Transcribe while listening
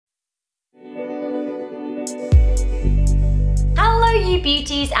Hey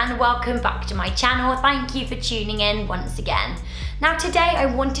beauties, and welcome back to my channel. Thank you for tuning in once again. Now today I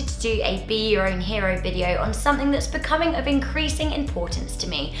wanted to do a Be Your Own Hero video on something that's becoming of increasing importance to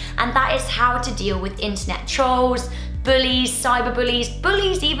me, and that is how to deal with internet trolls, bullies, cyberbullies,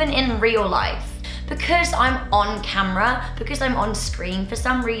 bullies even in real life. Because I'm on camera, because I'm on screen, for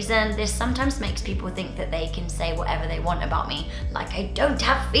some reason, this sometimes makes people think that they can say whatever they want about me, like I don't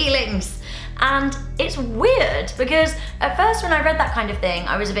have feelings. And it's weird because at first when I read that kind of thing,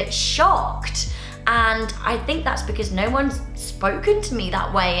 I was a bit shocked. And I think that's because no one's spoken to me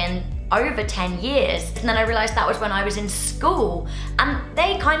that way in over 10 years. And then I realized that was when I was in school, and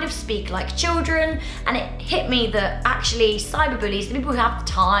they kind of speak like children, and it hit me that actually cyberbullies, the people who have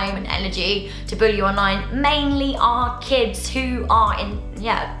the time and energy to bully you online, mainly are kids who are in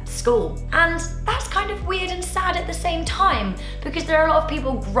school. And that's kind of weird and sad at the same time, because there are a lot of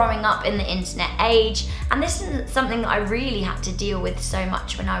people growing up in the internet age, and this isn't something that I really had to deal with so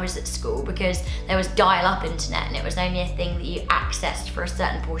much when I was at school, because there was dial-up internet and it was only a thing that you accessed for a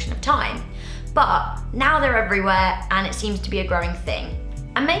certain portion of time. But now they're everywhere and it seems to be a growing thing.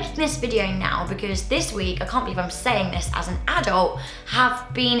 I'm making this video now because this week, I can't believe I'm saying this as an adult,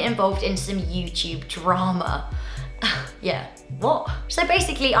 have been involved in some YouTube drama. Yeah, what? So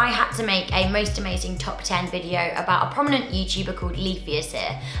basically I had to make a most amazing top 10 video about a prominent YouTuber called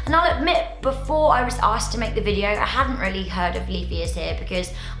LeafyIsHere. And I'll admit, before I was asked to make the video, I hadn't really heard of LeafyIsHere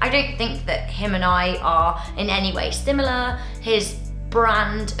because I don't think that him and I are in any way similar. His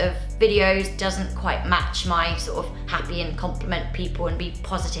brand of videos doesn't quite match my sort of happy and compliment people and be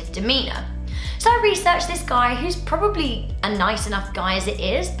positive demeanor. So I researched this guy who's probably a nice enough guy as it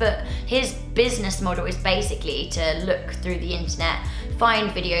is, but his business model is basically to look through the internet, find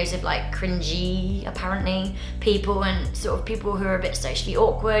videos of like cringy, apparently, people and sort of people who are a bit socially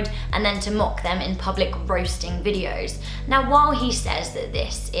awkward, and then to mock them in public roasting videos. Now, while he says that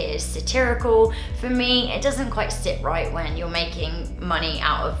this is satirical, for me, it doesn't quite sit right when you're making money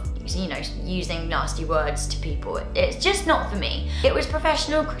out of, you know, using nasty words to people. It's just not for me. It was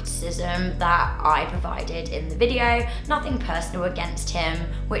professional criticism that I provided in the video, nothing personal against him,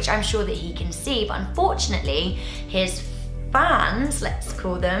 which I'm sure that he can see, but unfortunately his fans, let's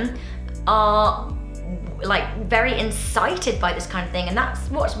call them, are like very incited by this kind of thing, and that's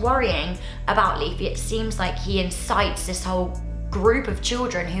what's worrying about Leafy. It seems like he incites this whole group of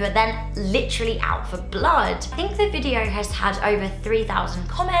children who are then literally out for blood. I think the video has had over 3,000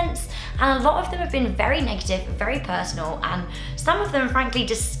 comments, and a lot of them have been very negative, very personal, and some of them frankly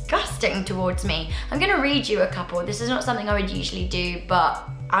disgusting towards me. I'm gonna read you a couple. This is not something I would usually do, but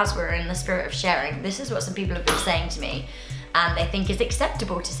as we're in the spirit of sharing, this is what some people have been saying to me and they think is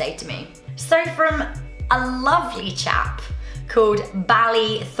acceptable to say to me. So from a lovely chap called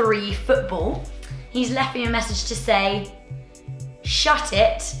Bally3 Football, he's left me a message to say, "Shut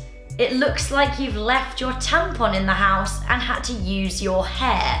it. It looks like you've left your tampon in the house and had to use your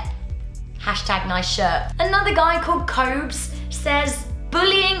hair. Hashtag nice shirt." Another guy called Cobes says,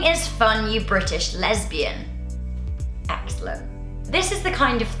 "Bullying is fun, you British lesbian." Excellent. This is the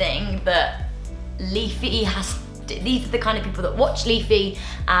kind of thing that Leafy has, these are the kind of people that watch Leafy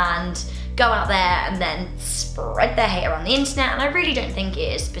and go out there and then spread their hate around the internet, and I really don't think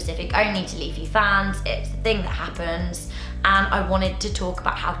it is specific only to Leafy fans. It's a thing that happens, and I wanted to talk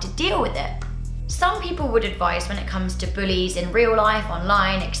about how to deal with it. Some people would advise when it comes to bullies in real life,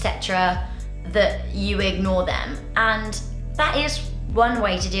 online, etc., that you ignore them, and that is one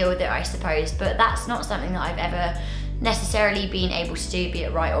way to deal with it, I suppose, but that's not something that I've ever necessarily been able to do, be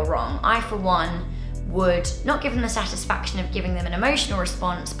it right or wrong. I, for one, would not give them the satisfaction of giving them an emotional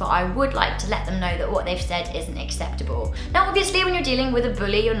response, but I would like to let them know that what they've said isn't acceptable. Now obviously when you're dealing with a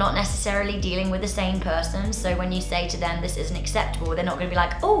bully, you're not necessarily dealing with the same person, so when you say to them this isn't acceptable, they're not going to be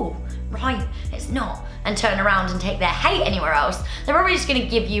like, "Oh, right, it's not," and turn around and take their hate anywhere else. They're probably just going to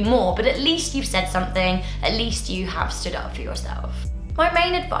give you more, but at least you've said something, at least you have stood up for yourself. My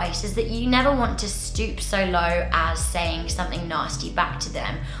main advice is that you never want to stoop so low as saying something nasty back to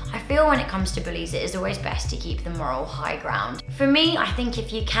them. I feel when it comes to bullies, it is always best to keep the moral high ground. For me, I think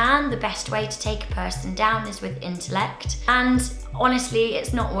if you can, the best way to take a person down is with intellect. And honestly,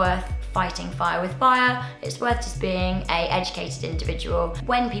 it's not worth fighting fire with fire. It's worth just being an educated individual.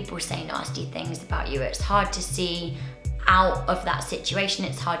 When people say nasty things about you, it's hard to see out of that situation.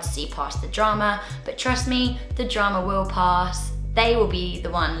 It's hard to see past the drama, but trust me, the drama will pass. They will be the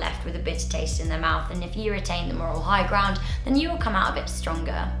one left with a bitter taste in their mouth, and if you retain the moral high ground, then you will come out of it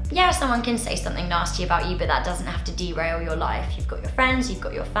stronger. Yeah, someone can say something nasty about you, but that doesn't have to derail your life. You've got your friends, you've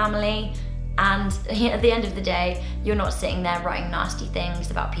got your family. And at the end of the day, you're not sitting there writing nasty things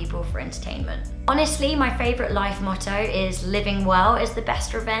about people for entertainment. Honestly, my favourite life motto is living well is the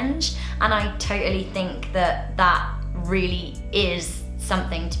best revenge, and I totally think that that really is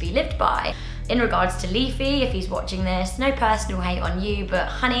something to be lived by. In regards to Leafy, if he's watching this, no personal hate on you, but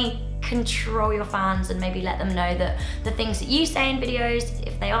honey, control your fans and maybe let them know that the things that you say in videos,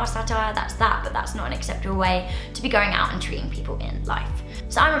 if they are satire, that's that, but that's not an acceptable way to be going out and treating people in life.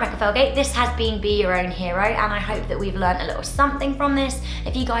 So I'm Rebecca Felgate, this has been Be Your Own Hero, and I hope that we've learned a little something from this.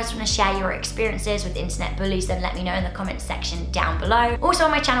 If you guys want to share your experiences with internet bullies, then let me know in the comments section down below. Also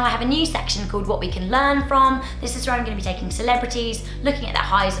on my channel I have a new section called What We Can Learn From. This is where I'm going to be taking celebrities, looking at their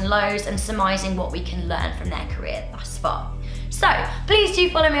highs and lows and surmising what we can learn from their career thus far. So please do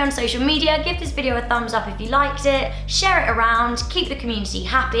follow me on social media, give this video a thumbs up if you liked it, share it around, keep the community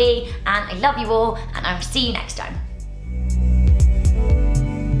happy, and I love you all, and I will see you next time.